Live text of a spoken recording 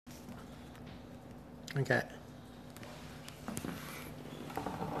Okay.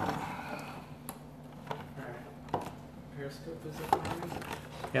 Alright. Periscope is up and running?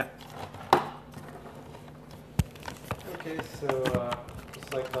 Yeah. Okay, so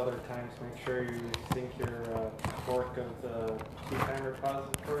just like other times, make sure you sync your fork of the QTime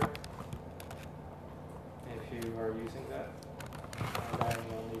repository if you are using that. And then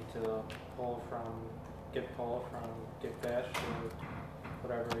you'll need to pull from git pull from git bash or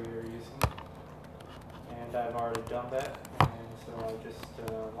whatever you're using. And I've already done that, and so I just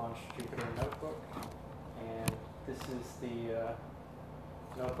launched Jupyter Notebook, and this is the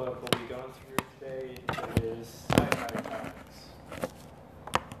notebook we'll be going through today. It is SciPy topics,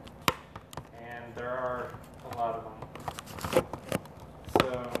 and there are a lot of them.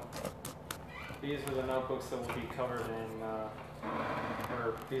 So these are the notebooks that will be covered in,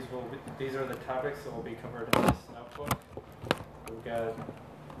 or these are the topics that will be covered in this notebook. We've got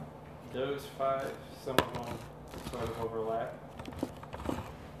those 5, some of them sort of overlap.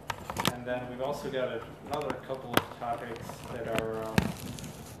 And then we've also got another couple of topics that are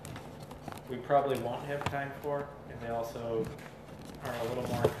we probably won't have time for, and they also are a little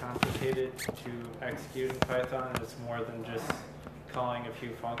more complicated to execute in Python, and it's more than just calling a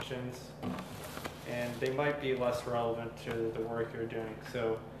few functions. And they might be less relevant to the work you're doing.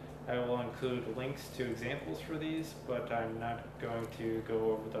 So I will include links to examples for these, but I'm not going to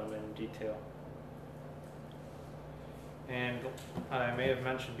go over them in detail. And I may have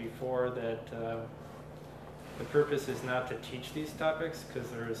mentioned before that the purpose is not to teach these topics, because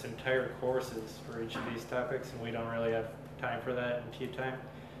there's entire courses for each of these topics, and we don't really have time for that in QTime.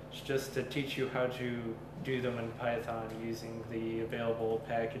 It's just to teach you how to do them in Python using the available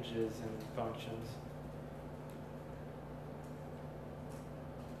packages and functions.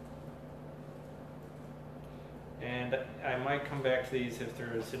 And I might come back to these if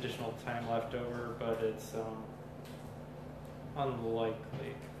there's additional time left over, but it's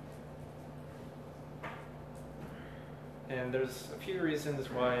unlikely. And there's a few reasons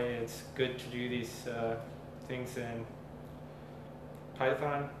why it's good to do these things in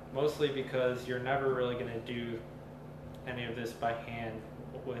Python, mostly because you're never really going to do any of this by hand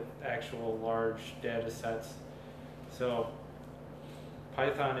with actual large data sets. So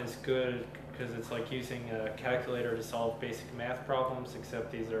Python is good because it's like using a calculator to solve basic math problems,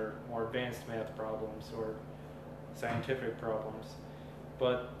 except these are more advanced math problems or scientific problems.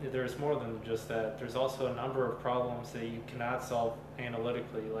 But there's more than just that. There's also a number of problems that you cannot solve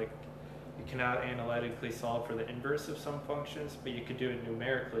analytically. Like, you cannot analytically solve for the inverse of some functions, but you could do it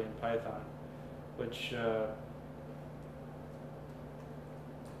numerically in Python, which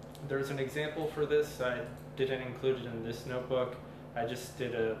there's an example for this. I didn't include it in this notebook. I just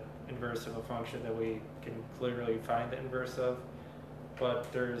did an inverse of a function that we can clearly find the inverse of.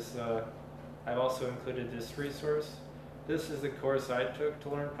 But there's, I've also included this resource. This is the course I took to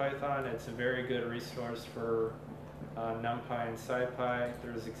learn Python. It's a very good resource for NumPy and SciPy.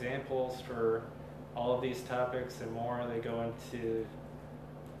 There's examples for all of these topics and more. They go into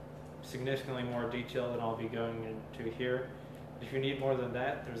significantly more detail than I'll be going into here. If you need more than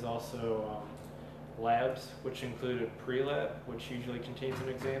that, there's also labs, which include a pre-lab, which usually contains an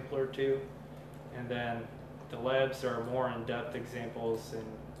example or two. And then the labs are more in-depth examples, and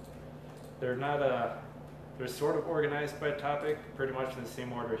they're not they're sort of organized by topic, pretty much in the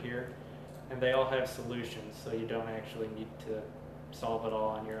same order here. And they all have solutions, so you don't actually need to solve it all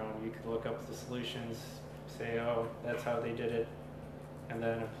on your own. You could look up the solutions, say, oh, that's how they did it, and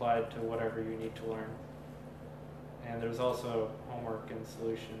then apply it to whatever you need to learn. And there's also homework and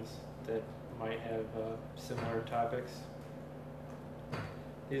solutions that might have similar topics.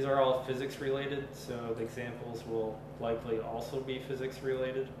 These are all physics related, so the examples will likely also be physics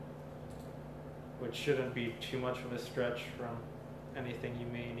related, which shouldn't be too much of a stretch from anything you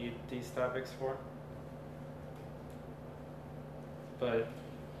may need these topics for. But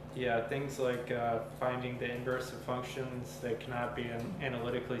yeah, things like finding the inverse of functions that cannot be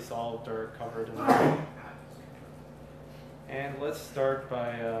analytically solved are covered in there. And let's start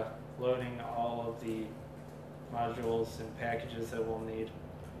by loading all of the modules and packages that we'll need.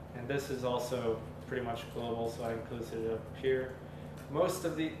 And this is also pretty much global, so I included it up here. Most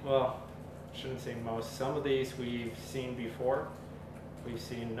of the, well, I shouldn't say most, some of these we've seen before. We've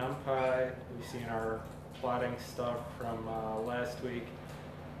seen NumPy, we've seen our plotting stuff from last week.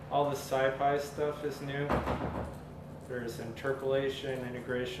 All the SciPy stuff is new. There's interpolation,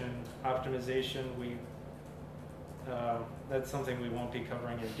 integration, optimization. That's something we won't be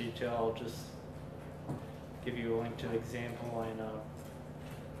covering in detail. I'll just give you a link to the example and a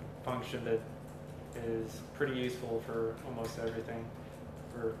function that is pretty useful for almost everything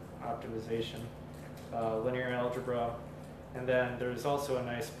for optimization. linear algebra, and then there's also a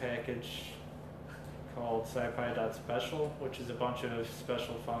nice package called SciPy.special, which is a bunch of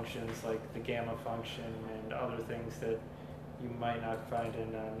special functions like the gamma function and other things that you might not find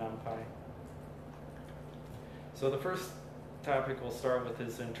in NumPy. So the first topic we'll start with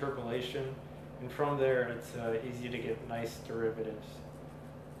is interpolation, and from there it's easy to get nice derivatives.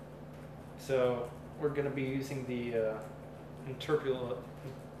 So we're going to be using the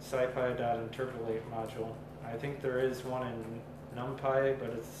SciPy.interpolate module. I think there is one in NumPy, but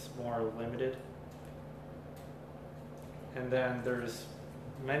it's more limited. And then there's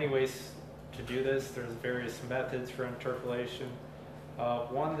many ways to do this. There's various methods for interpolation.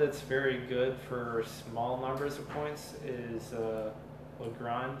 One that's very good for small numbers of points is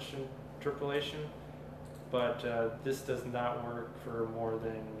Lagrange interpolation, but this does not work for more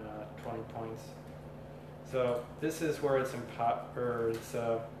than 20 points. So this is where it's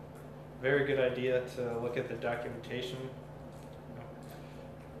a very good idea to look at the documentation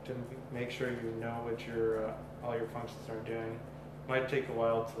to make sure you know what all your functions are doing. It might take a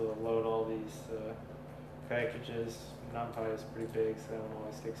while to load all these packages. NumPy is pretty big, so that one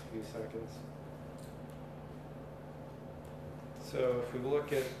always takes a few seconds. So if we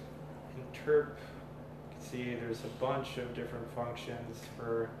look at interp, you can see there's a bunch of different functions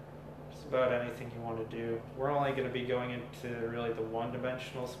for just about anything you want to do. We're only going to be going into really the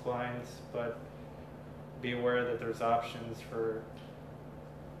one-dimensional splines, but be aware that there's options for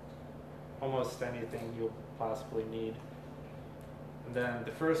almost anything you'll possibly need. And then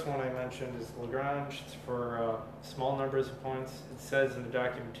the first one I mentioned is Lagrange. It's for small numbers of points. It says in the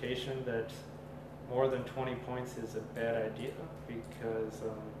documentation that more than 20 points is a bad idea because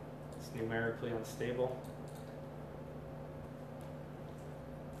it's numerically unstable.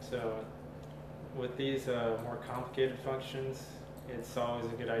 So with these more complicated functions, it's always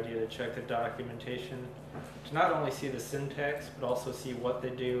a good idea to check the documentation to not only see the syntax, but also see what they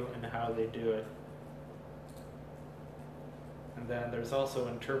do and how they do it. And then there's also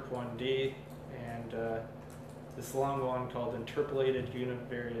interp1D and this long one called interpolated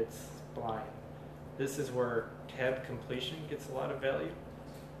univariate spline. This is where tab completion gets a lot of value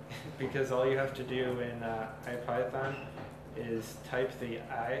because all you have to do in IPython is type the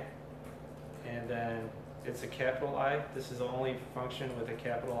I, and then it's a capital I. This is the only function with a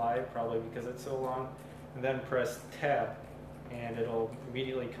capital I, probably because it's so long. And then press tab, and it'll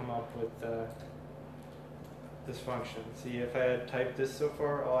immediately come up with this function. See, if I had typed this so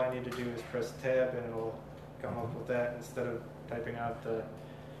far, all I need to do is press tab, and it'll come up with that instead of typing out the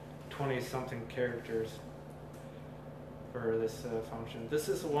 20-something characters for this function. This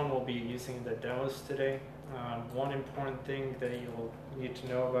is the one we'll be using in the demos today. One important thing that you'll need to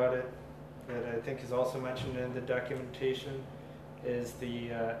know about it that I think is also mentioned in the documentation is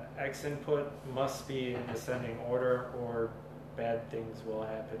the X input must be in ascending order or bad things will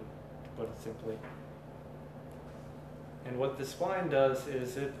happen, to put it simply. And what the spline does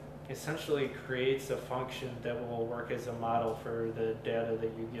is it essentially creates a function that will work as a model for the data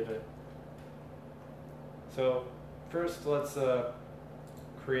that you give it. So first let's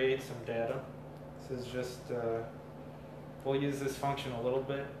create some data. This is just, we'll use this function a little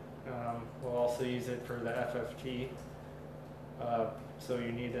bit. We'll also use it for the FFT. So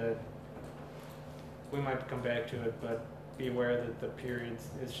you need we might come back to it, but be aware that the periods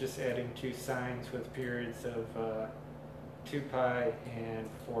is just adding two signs with periods of 2π and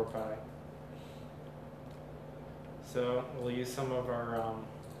 4π. So we'll use some of our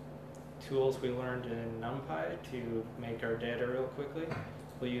tools we learned in NumPy to make our data real quickly.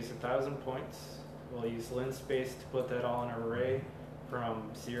 We'll use 1,000 points. We'll use linspace to put that all in an array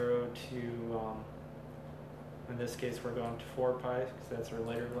from 0 to, in this case we're going to 4π because that's our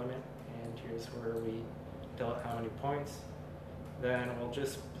later limit, and here's where we tell it how many points. Then we'll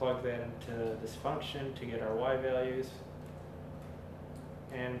just plug that into this function to get our y values.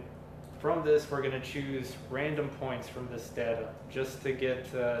 And from this we're going to choose random points from this data just to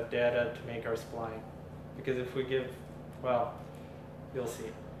get data to make our spline. Because if we give, well, you'll see.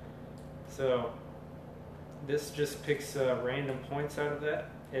 So this just picks random points out of that.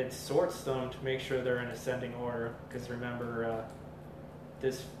 It sorts them to make sure they're in ascending order, because remember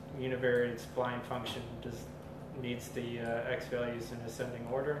this univariate spline function needs the x values in ascending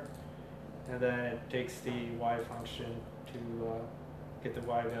order, and then it takes the y function to get the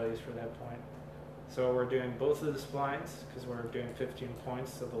y values for that point. So we're doing both of the splines because we're doing 15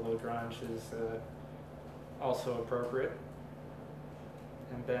 points, so the Lagrange is also appropriate.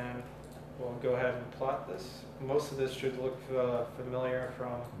 And then we'll go ahead and plot this. Most of this should look familiar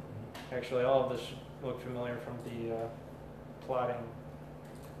from, actually all of this should look familiar from the plotting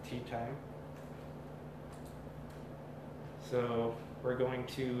t time. So we're going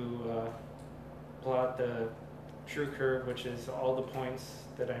to plot the true curve, which is all the points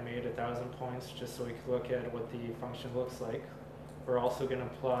that I made, 1,000 points, just so we can look at what the function looks like. We're also going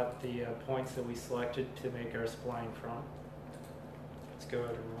to plot the points that we selected to make our spline from. Let's go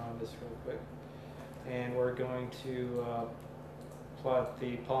ahead and run this real quick. And we're going to plot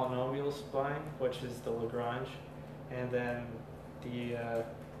the polynomial spline, which is the Lagrange, and then the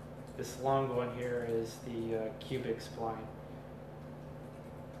this long one here is the cubic spline.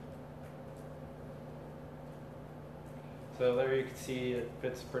 So there you can see it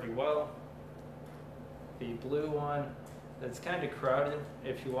fits pretty well. The blue one, it's kind of crowded.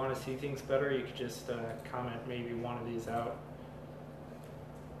 If you want to see things better, you could just comment maybe one of these out.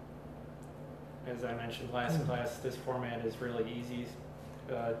 As I mentioned last class, this format is really easy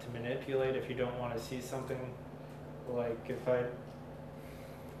to manipulate if you don't want to see something. Like if I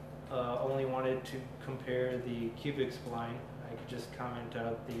only wanted to compare the cubic spline, I could just comment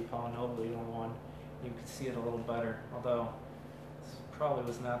out the polynomial one. You could see it a little better, although this probably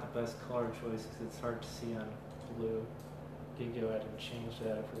was not the best color choice because it's hard to see on blue. You can go ahead and change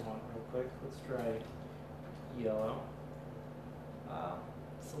that if we want real quick. Let's try yellow.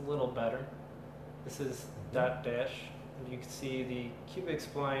 It's a little better. This is dot dash, and you can see the cubic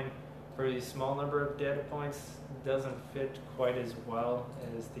spline for the small number of data points doesn't fit quite as well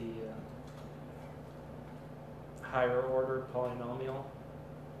as the higher order polynomial.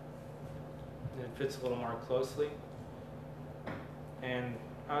 It fits a little more closely. And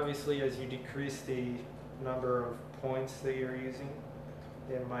obviously, as you decrease the number of points that you're using,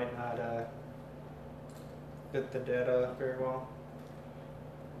 it might not fit the data very well.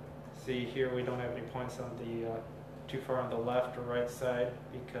 See here, we don't have any points on the too far on the left or right side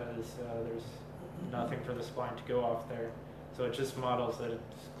because there's nothing for the spline to go off there. So it just models it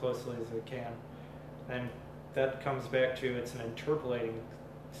as closely as it can. And that comes back to it's an interpolating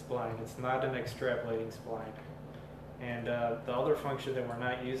spline. It's not an extrapolating spline. And the other function that we're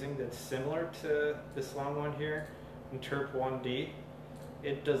not using that's similar to this long one here, interp1d,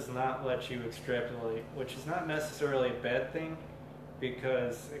 it does not let you extrapolate, which is not necessarily a bad thing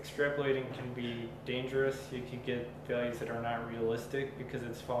because extrapolating can be dangerous. You can get values that are not realistic because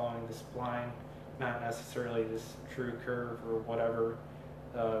it's following the spline, not necessarily this true curve or whatever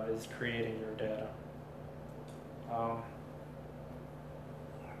is creating your data.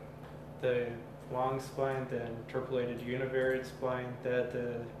 The long spline, the interpolated univariate spline,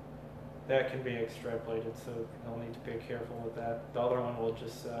 that can be extrapolated, so you'll need to be careful with that. The other one will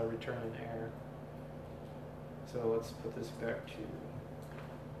just return an error. So let's put this back to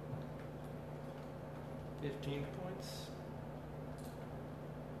 15 points.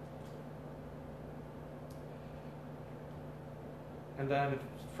 And then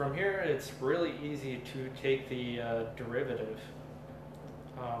from here, it's really easy to take the derivative.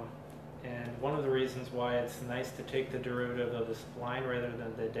 And one of the reasons why it's nice to take the derivative of the spline rather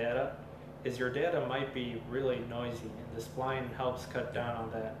than the data is your data might be really noisy, and the spline helps cut down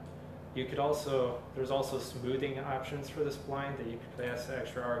on that. You could also, there's also smoothing options for the spline that you could pass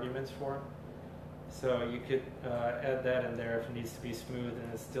extra arguments for. So you could add that in there if it needs to be smooth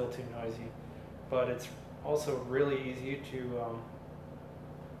and it's still too noisy. But it's also really easy to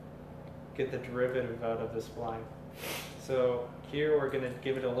get the derivative out of the spline. So here we're going to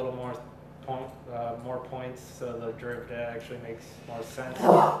give it a little more points, so the derivative actually makes more sense.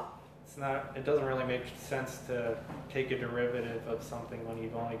 It's not. It doesn't really make sense to take a derivative of something when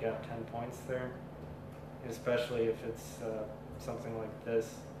you've only got 10 points there, especially if it's something like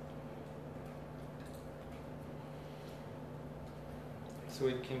this. So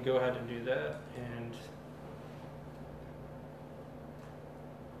we can go ahead and do that, and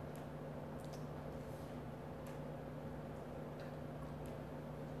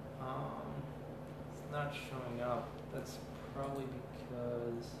it's not showing up. That's probably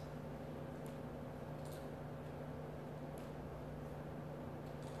because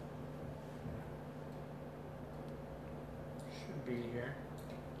should be here.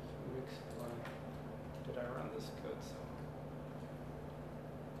 Did I run this code somewhere?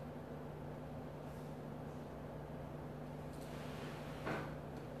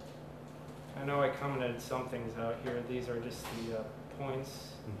 I know I commented some things out here. These are just the points.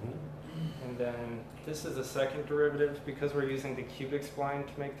 And then this is a second derivative. Because we're using the cubic spline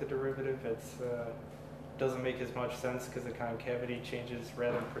to make the derivative, it doesn't make as much sense because the concavity changes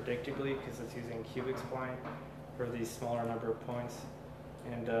rather predictably because it's using cubic spline for these smaller number of points.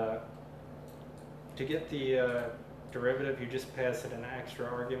 And to get the derivative, you just pass it an extra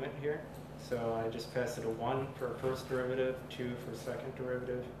argument here. So I just pass it a 1 for first derivative, 2 for second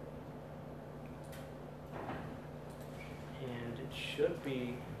derivative. and it should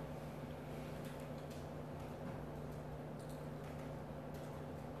be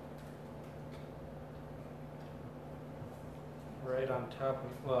right on top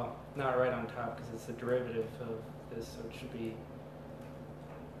of, well, not right on top because it's the derivative of this, so it should be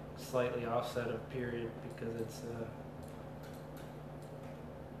slightly offset of period because it's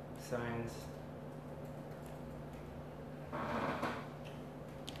signs.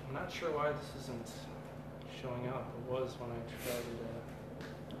 I'm not sure why this isn't showing up. It was when I tried it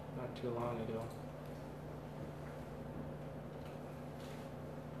not too long ago.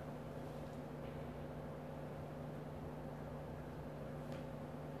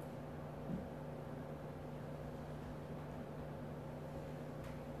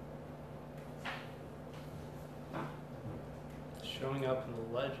 It's showing up in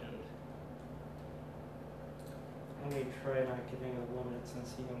the legend. Let me try not giving a limit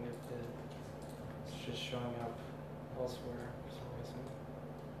since you don't get the, it's just showing up elsewhere for some reason.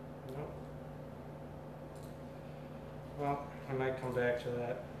 Nope. Well, I might come back to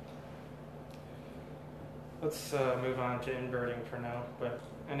that. Let's move on to inverting for now. But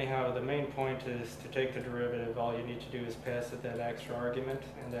anyhow, the main point is to take the derivative. All you need to do is pass it that extra argument,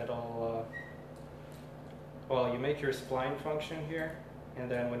 and that'll, well, you make your spline function here. And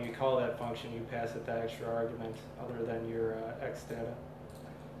then when you call that function, you pass it the extra argument other than your x data.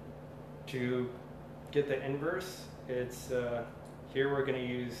 To get the inverse, it's here we're going to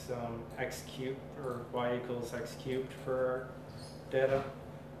use x cubed or y equals x cubed for our data.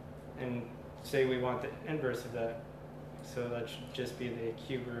 And say we want the inverse of that. So that should just be the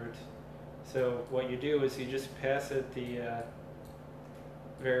cube root. So what you do is you just pass it the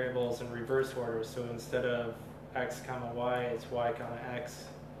variables in reverse order. So instead of x comma y, it's y comma x,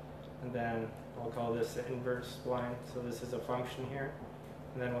 and then I'll call this the inverse spline. So this is a function here,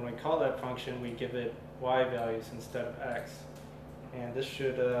 and then when we call that function, we give it y values instead of x, and this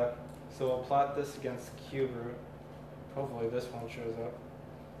should so we'll plot this against the cube root. Hopefully this one shows up.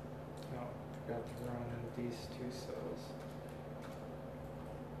 Oh, forgot to run in these two cells.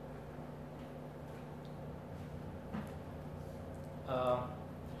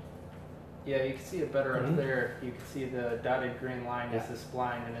 Yeah, you can see it better up there. You can see the dotted green line is the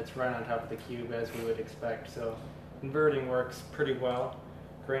spline, and it's right on top of the cube as we would expect. So inverting works pretty well.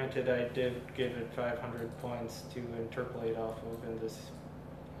 Granted, I did give it 500 points to interpolate off of in this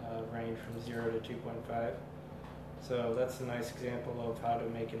range from 0 to 2.5. So that's a nice example of how to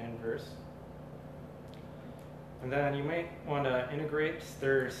make an inverse. And then you might want to integrate.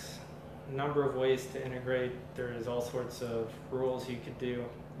 There's a number of ways to integrate. There's all sorts of rules you could do,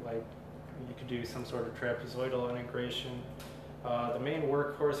 like you could do some sort of trapezoidal integration. The main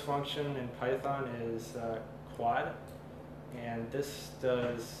workhorse function in Python is quad, and this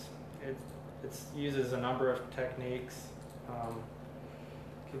does, it uses a number of techniques.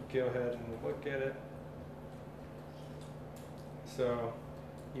 Could go ahead and look at it. So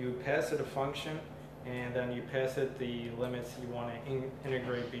you pass it a function, and then you pass it the limits you want to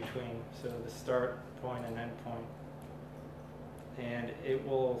integrate between, so the start point and end point. And it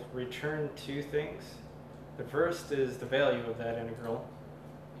will return two things. The first is the value of that integral,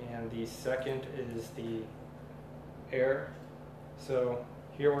 and the second is the error. So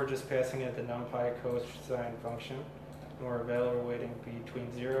here we're just passing it the NumPy cosine function, and we're evaluating between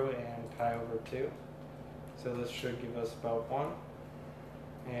 0 and pi over 2. So this should give us about 1.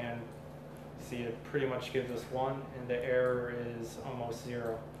 And see, it pretty much gives us 1, and the error is almost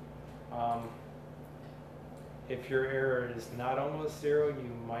 0. If your error is not almost 0,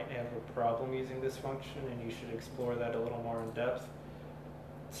 you might have a problem using this function, and you should explore that a little more in depth.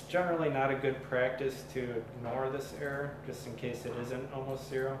 It's generally not a good practice to ignore this error, just in case it isn't almost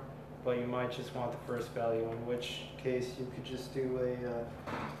 0, but you might just want the first value, in which case you could just do a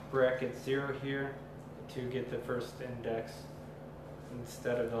bracket 0 here to get the first index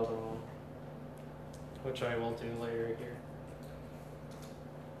instead of the other one, which I will do later here.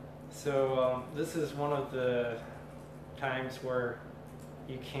 So this is one of the times where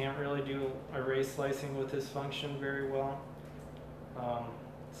you can't really do array slicing with this function very well.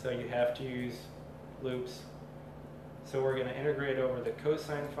 So you have to use loops. So we're going to integrate over the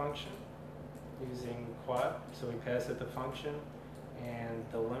cosine function using quad. So we pass it the function and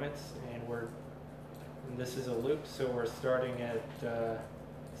the limits, and this is a loop, so we're starting at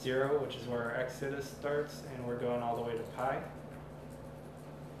 0, which is where our x data starts, and we're going all the way to pi.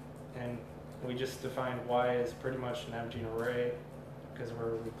 And we just defined y as pretty much an empty array because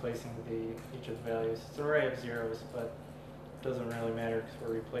we're replacing each of the values. It's an array of zeros, but it doesn't really matter because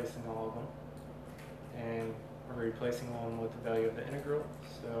we're replacing all of them. And we're replacing one with the value of the integral.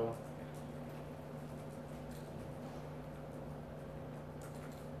 So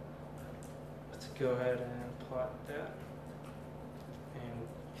let's go ahead and plot that. And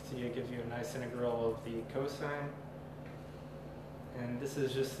you can see it gives you a nice integral of the cosine. And this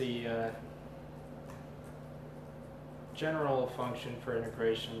is just the general function for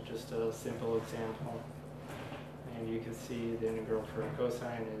integration, just a simple example. And you can see the integral for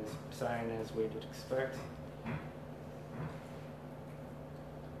cosine is sine as we would expect.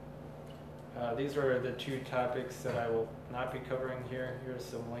 These are the two topics that I will not be covering here. Here's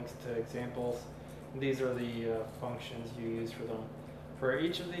some links to examples. These are the functions you use for them. For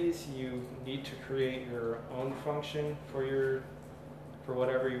each of these, you need to create your own function for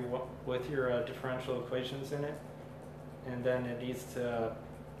whatever you want with your differential equations in it, and then it needs to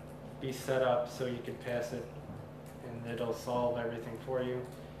be set up so you can pass it, and it'll solve everything for you.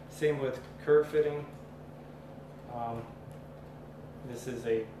 Same with curve fitting. This is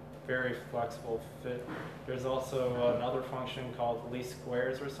a very flexible fit. There's also another function called least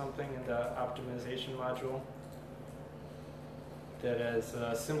squares or something in the optimization module that has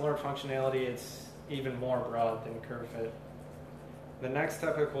similar functionality. It's even more broad than curve fit. The next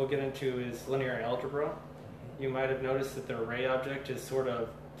topic we'll get into is linear algebra. You might have noticed that the array object is sort of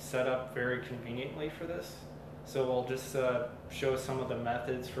set up very conveniently for this. So we'll just show some of the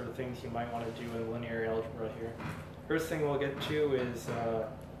methods for things you might want to do in linear algebra here. First thing we'll get to is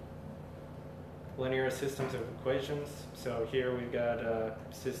linear systems of equations. So here we've got a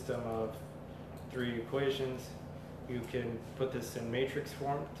system of 3 equations. You can put this in matrix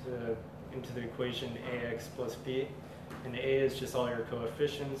form into the equation ax plus b. And a is just all your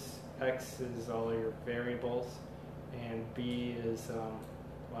coefficients, x is all your variables, and b is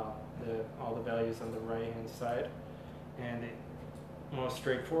all the values on the right-hand side. And the most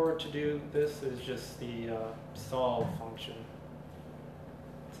straightforward to do this is just the solve function.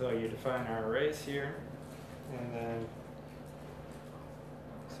 So you define our arrays here, and then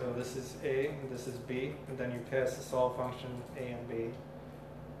so this is a, and this is b, and then you pass the solve function a and b,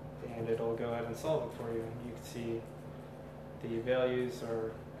 and it'll go ahead and solve it for you. And you can see the values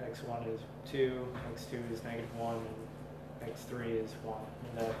are x1 is 2, x2 is -1, and x3 is 1,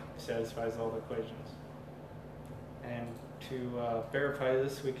 and that satisfies all the equations. And to verify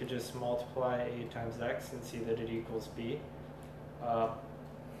this, we could just multiply a times x and see that it equals b.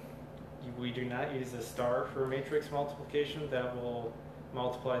 We do not use a star for matrix multiplication. That will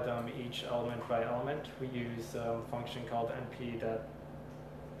multiply them each element by element. We use a function called np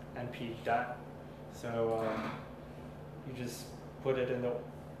dot. So you just put it in the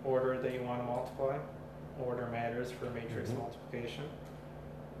order that you want to multiply. Order matters for matrix multiplication.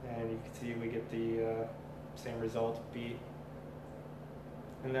 And you can see we get the same result, b.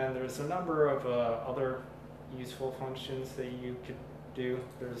 And then there's a number of other useful functions that you could do.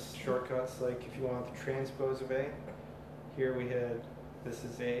 There's shortcuts, like if you want the transpose of a. Here we had, this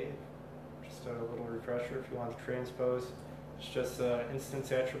is a, just a little refresher. If you want the transpose, it's just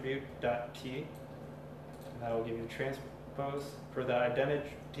instance attribute dot t, and that will give you the transpose. For the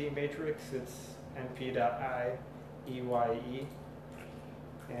identity matrix, it's np.i eye,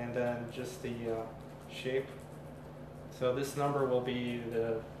 and then just the shape. So this number will be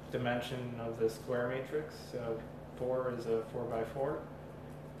the dimension of the square matrix. So 4 is a 4 by 4.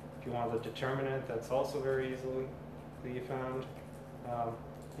 If you want the determinant, that's also very easily found.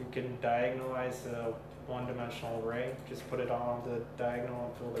 You can diagonalize a one-dimensional array. Just put it on the diagonal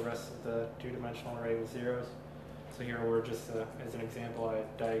and fill the rest of the two-dimensional array with zeros. So here we're just, as an example, I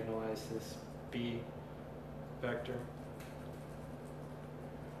diagonalized this b vector.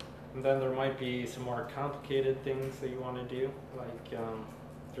 And then there might be some more complicated things that you want to do, like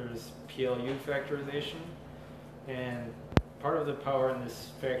there's PLU factorization. And part of the power in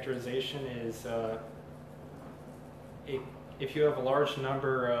this factorization is if you have a large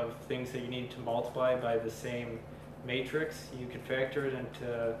number of things that you need to multiply by the same matrix, you can factor it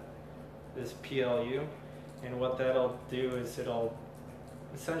into this PLU. And what that'll do is it'll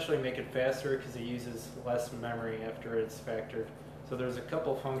essentially make it faster because it uses less memory after it's factored. So there's a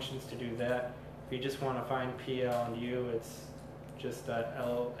couple functions to do that. If you just want to find PL and U, it's just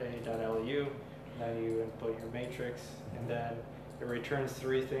LA.LU. Then you input your matrix, and then it returns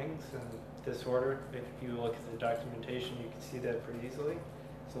 3 things in this order. If you look at the documentation, you can see that pretty easily.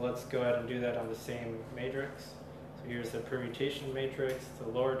 So let's go ahead and do that on the same matrix. So here's the permutation matrix, the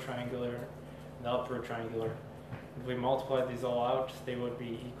lower triangular, and the upper triangular. If we multiply these all out, they would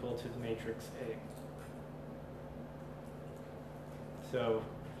be equal to the matrix A. So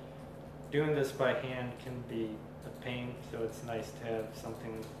doing this by hand can be a pain, so it's nice to have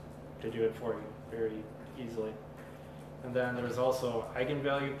something to do it for you very easily. And then there's also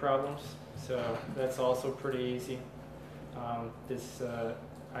eigenvalue problems, so that's also pretty easy. This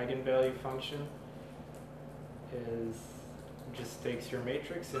eigenvalue function is just takes your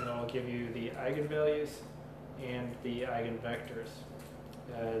matrix and it'll give you the eigenvalues and the eigenvectors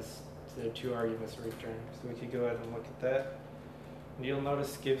as the two arguments returned. So we could go ahead and look at that. And you'll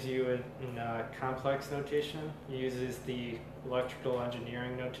notice it gives you in complex notation. It uses the electrical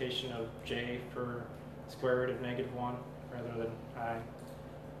engineering notation of j for square root of -1 rather than I.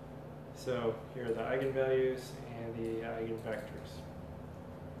 So here are the eigenvalues and the eigenvectors.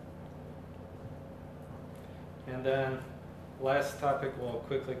 And then last topic we'll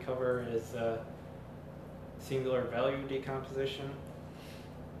quickly cover is singular value decomposition.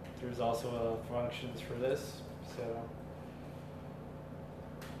 There's also functions for this. So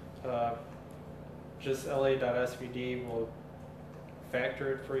just la.svd will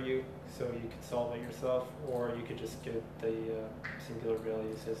factor it for you, so you could solve it yourself, or you could just get the singular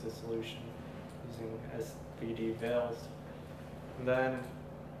values as a solution using svd vals. And then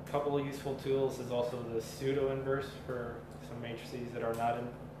a couple of useful tools is also the pseudo-inverse for some matrices that are not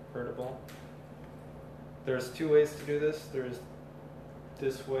invertible. There's two ways to do this. There's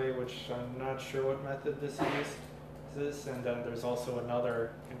this way, which I'm not sure what method this is, and then there's also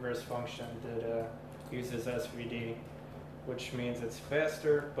another inverse function that uses svd, which means it's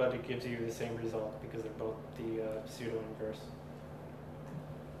faster, but it gives you the same result because they're both the pseudo-inverse.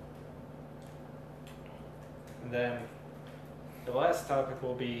 And then the last topic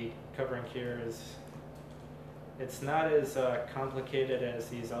we'll be covering here is, it's not as complicated as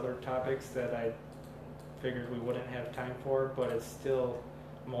these other topics that I figured we wouldn't have time for, but it's still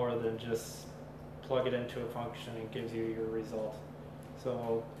more than just plug it into a function and it gives you your result.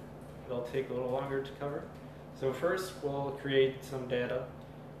 So it'll take a little longer to cover. So first we'll create some data.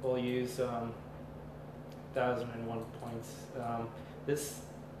 We'll use 1001 points.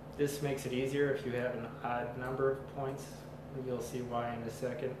 This makes it easier if you have an odd number of points. You'll see why in a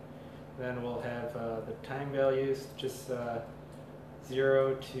second. Then we'll have the time values, just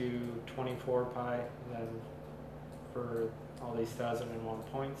 0 to 24 pi, and then for all these 1001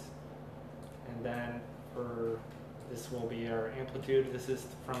 points. And then for this will be our amplitude. This is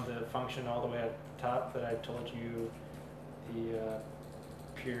from the function all the way at the top that I told you the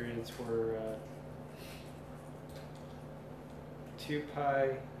periods were 2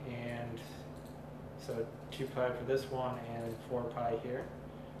 pi, and so 2 pi for this one and 4 pi here.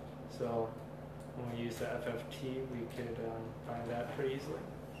 So when we use the FFT, we could find that pretty easily.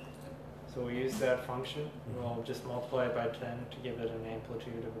 So we use that function. We'll just multiply it by 10 to give it an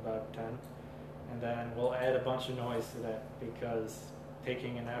amplitude of about 10. And then we'll add a bunch of noise to that, because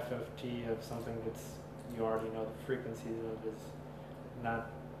taking an FFT of something that's you already know the frequencies of is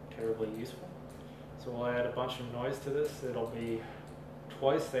not terribly useful. So we'll add a bunch of noise to this. It'll be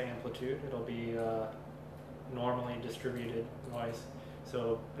twice the amplitude. It'll be normally distributed noise,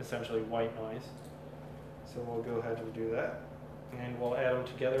 so essentially white noise. So we'll go ahead and do that. And we'll add them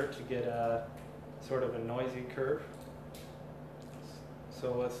together to get a sort of a noisy curve.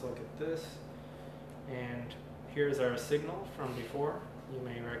 So let's look at this. And here's our signal from before. You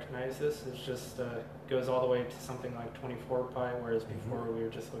may recognize this. It just goes all the way to something like 24 pi, whereas before we were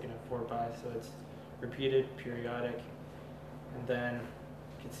just looking at 4 pi. So it's repeated, periodic, and then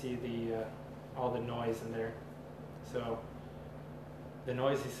you can see the all the noise in there. So the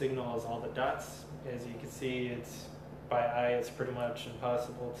noisy signal is all the dots. As you can see, it's by eye, it's pretty much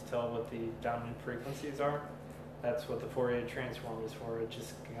impossible to tell what the dominant frequencies are. That's what the Fourier transform is for. It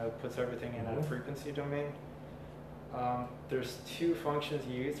just puts everything in a frequency domain. There's two functions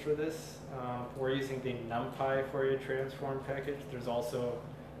you use for this. We're using the NumPy Fourier transform package. There's also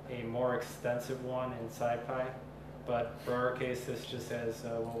a more extensive one in SciPy, but for our case, this just has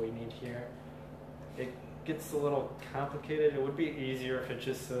what we need here. It gets a little complicated. It would be easier if it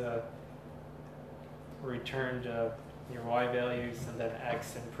just returned your y values and then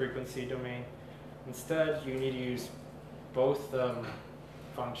x in frequency domain. Instead, you need to use both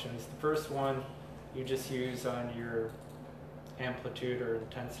functions. The first one you just use on your amplitude or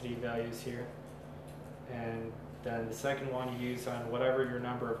intensity values here, and then the second one you use on whatever your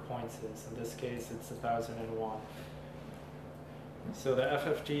number of points is. In this case, it's 1001. So the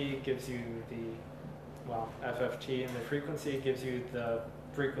FFT gives you FFT and the frequency gives you the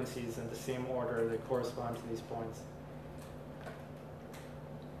frequencies in the same order that correspond to these points.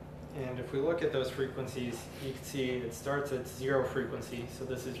 And if we look at those frequencies, you can see it starts at 0 frequency, so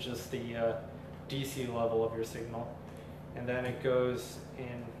this is just the DC level of your signal. And then it goes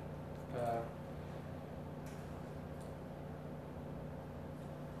in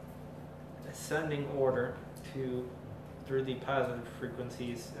ascending order through the positive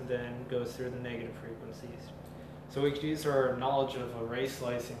frequencies, and then goes through the negative frequencies. So we could use our knowledge of array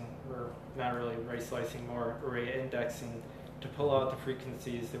slicing, or not really array slicing, more array indexing, to pull out the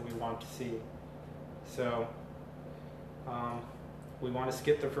frequencies that we want to see. So we want to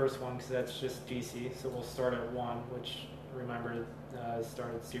skip the first one because that's just DC, so we'll start at 1, which, remember,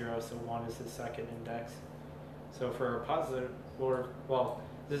 start at 0, so 1 is the second index. So for a positive, well,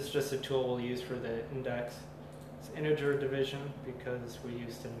 this is just a tool we'll use for the index. It's integer division because we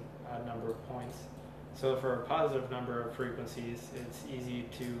used an odd number of points. So for a positive number of frequencies, it's easy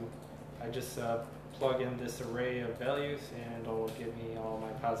to, I just plug in this array of values and it'll give me all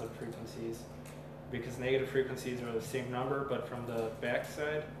my positive frequencies. Because negative frequencies are the same number, but from the back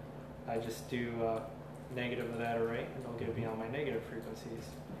side, I just do negative of that array and it'll give me all my negative frequencies.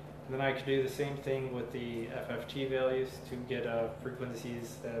 And then I could do the same thing with the FFT values to get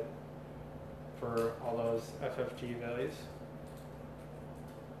frequencies that for all those FFT values.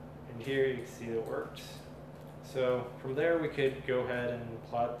 And here you can see that it works. So from there we could go ahead and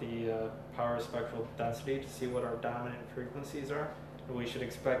plot the power spectral density to see what our dominant frequencies are. And we should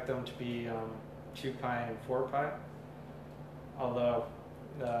expect them to be 2π and 4π. Although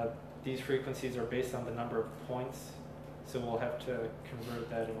these frequencies are based on the number of points, so we'll have to convert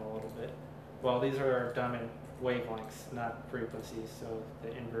that in a little bit. Well, these are our dominant wavelengths, not frequencies, so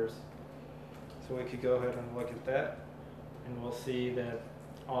the inverse. So we could go ahead and look at that, and we'll see that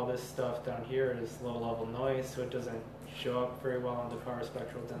all this stuff down here is low-level noise, so it doesn't show up very well on the power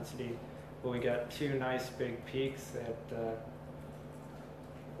spectral density. But we got two nice big peaks at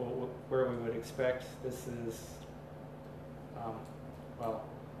where we would expect. This is, well,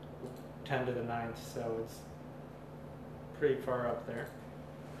 10 to the 9th, so it's pretty far up there.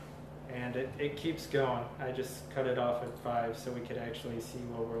 And it keeps going. I just cut it off at 5 so we could actually see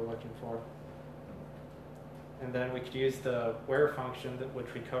what we're looking for. And then we could use the where function,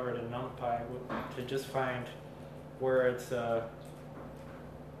 which we covered in NumPy, to just find where it's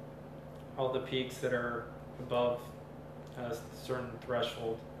all the peaks that are above a certain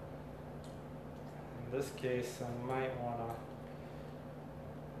threshold. In this case, I might want to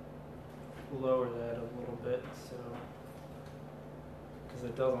lower that a little bit, so because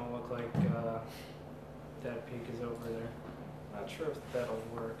it doesn't look like that peak is over there. Not sure if that'll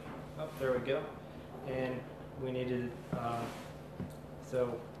work. Oh, there we go. And we needed,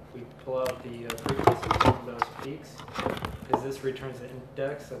 so we pull out the frequencies of those peaks, because this returns the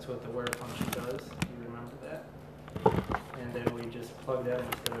index. That's what the where function does, if you remember that. And then we just plug that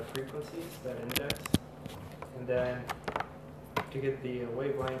into the frequencies, that index. And then to get the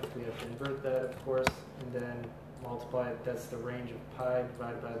wavelength, we have to invert that, of course, and then multiply it. That's the range of pi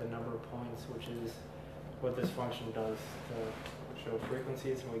divided by the number of points, which is what this function does to show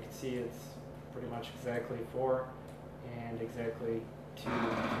frequencies. And we can see it's pretty much exactly 4 and exactly 2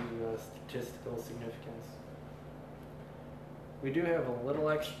 to statistical significance. We do have a little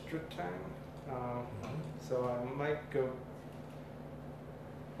extra time, so I might go,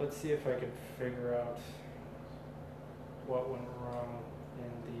 let's see if I can figure out what went wrong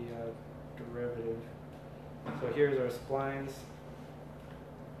in the derivative. So here's our splines,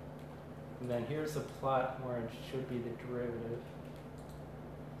 and then here's the plot where it should be the derivative.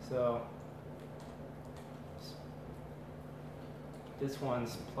 So this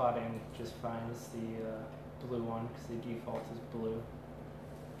one's plotting just fine. It's the blue one because the default is blue.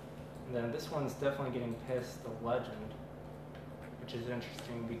 And then this one's definitely getting past the legend, which is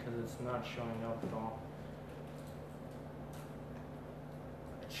interesting because it's not showing up at all.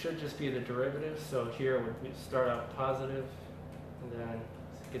 It should just be the derivative. So here it would start out positive, and then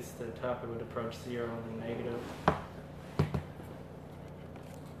as it gets to the top, it would approach 0 and then negative.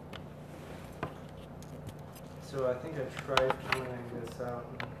 So I think I tried commenting this out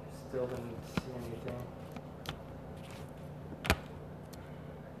and still didn't see anything.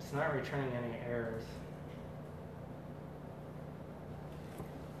 It's not returning any errors.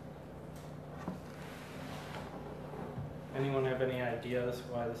 Anyone have any ideas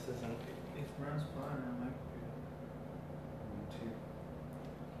why this isn't? It runs fine on my computer.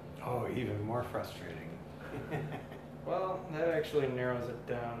 Oh, even more frustrating. Well, that actually narrows it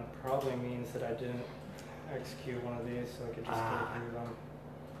down. Probably means that I didn't execute one of these, so I could just go through them.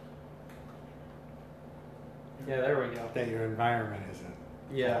 Yeah, there we go. That your environment isn't.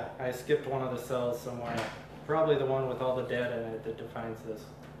 Yeah, I skipped one of the cells somewhere. Probably the one with all the data in it that defines this.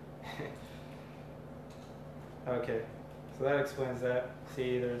 Okay, so that explains that.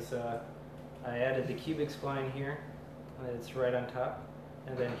 See, there's I added the cubic spline here, and it's right on top.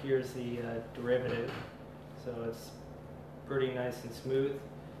 And then here's the derivative, so it's pretty nice and smooth.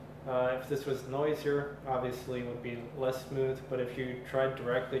 If this was noisier, obviously it would be less smooth, but if you tried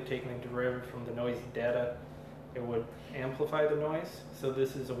directly taking the derivative from the noisy data, it would amplify the noise. So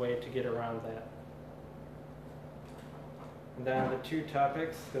this is a way to get around that. And then the two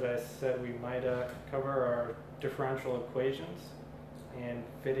topics that I said we might cover are differential equations and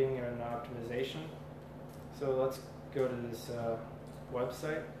fitting and optimization. So let's go to this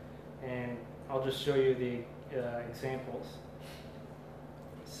website, and I'll just show you the examples.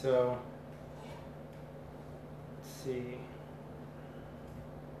 So let's see.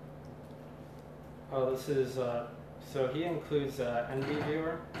 Oh, this is, so he includes NV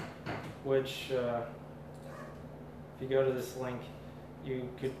Viewer, which if you go to this link, you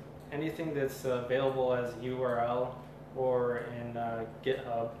could, anything that's available as URL or in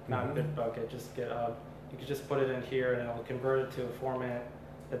GitHub, not Bitbucket, just GitHub, you could just put it in here and it'll convert it to a format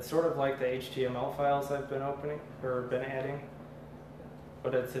that's sort of like the HTML files I've been opening or been adding,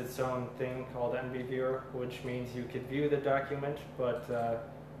 but it's its own thing called NV Viewer, which means you could view the document, but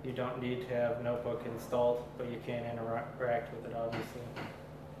you don't need to have Notebook installed, but you can interact with it, obviously.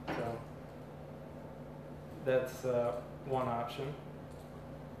 So that's one option.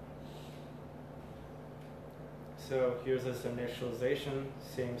 So here's this initialization,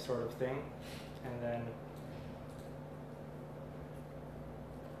 same sort of thing, and then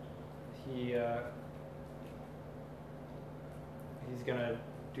he's gonna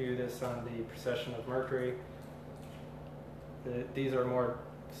do this on the precession of Mercury. These are more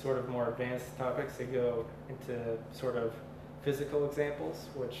advanced topics. They go into sort of physical examples,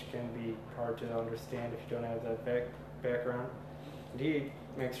 which can be hard to understand if you don't have that background. And he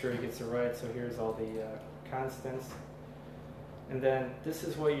makes sure he gets it right, so here's all the constants. And then this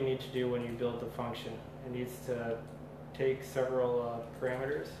is what you need to do when you build the function. It needs to take several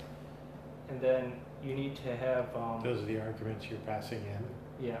parameters, and then you need to have... those are the arguments you're passing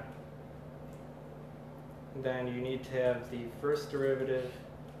in? Yeah. And then you need to have the first derivative,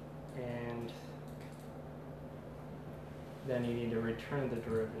 and then you need to return the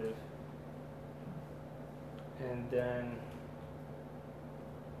derivative. And then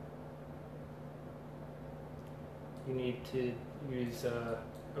you need to use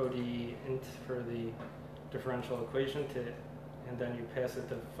ODE int for the differential equation and then you pass it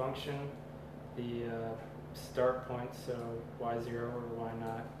the function, the start point, so y0 or y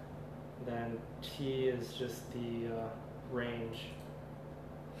naught. Then t is just the range.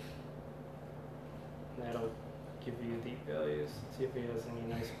 And that'll give you the values. See if he has any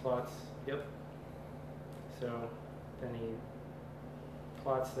nice plots. Yep. So then he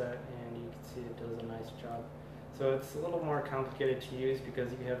plots that, and you can see it does a nice job. So it's a little more complicated to use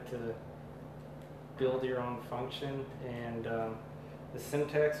because you have to build your own function, and the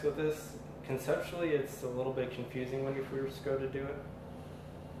syntax with this, conceptually it's a little bit confusing when you first go to do it.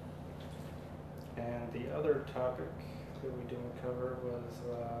 And the other topic that we didn't cover was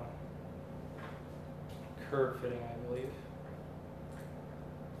curve fitting, I believe.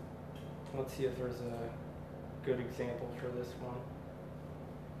 Let's see if there's a good example for this one.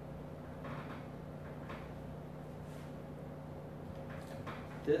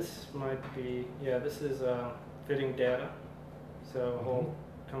 This might be, yeah, this is fitting data. So he'll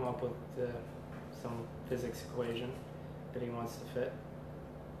come up with some physics equation that he wants to fit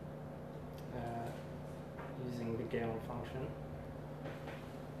using the Galen function.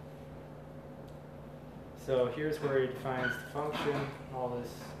 So here's where he defines the function, all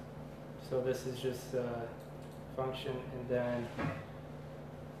this. So this is just a function, and then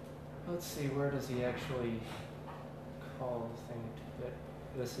let's see, where does he actually call the thing to fit?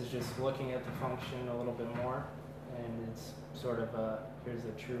 This is just looking at the function a little bit more, and it's sort of here's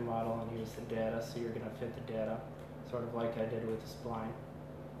the true model and here's the data, so you're going to fit the data, sort of like I did with the spline.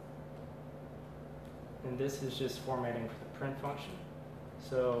 And this is just formatting for the print function.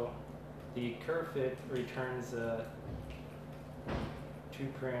 So the curve fit returns two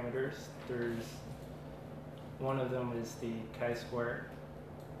parameters. There's one of them is the chi-squared.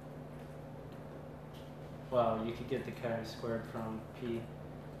 Well, you could get the chi-squared from P.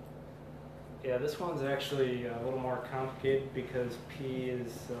 Yeah, this one's actually a little more complicated because P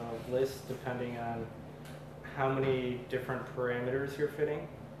is a list depending on how many different parameters you're fitting.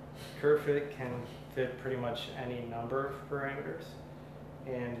 Curve fit can fit pretty much any number of parameters,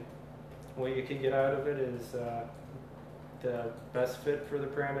 and what you can get out of it is the best fit for the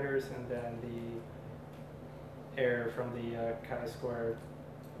parameters, and then the error from the chi-squared.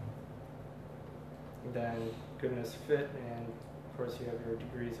 Then goodness fit, and of course you have your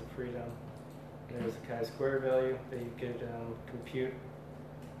degrees of freedom. There's a chi-squared value that you could compute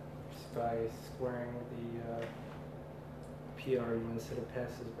just by squaring the p arguments that it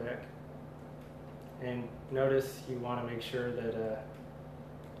passes back. And notice you want to make sure that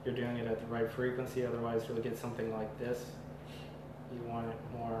you're doing it at the right frequency, otherwise you'll get something like this. You want it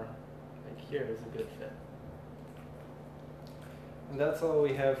more like here is a good fit. And that's all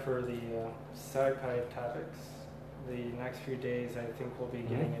we have for the SciPy topics. The next few days I think we'll be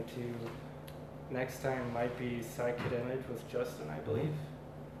getting into, next time might be scikit image with Justin, I believe.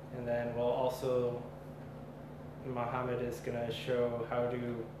 And then we'll also, Mohammed is going to show how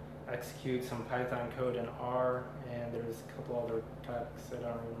to execute some Python code in R, and there's a couple other topics I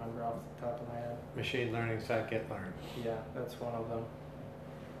don't remember off the top of my head. Machine learning, scikit-learn. Yeah, that's one of them.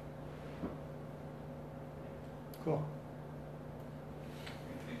 Cool.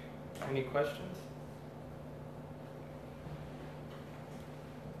 Any questions?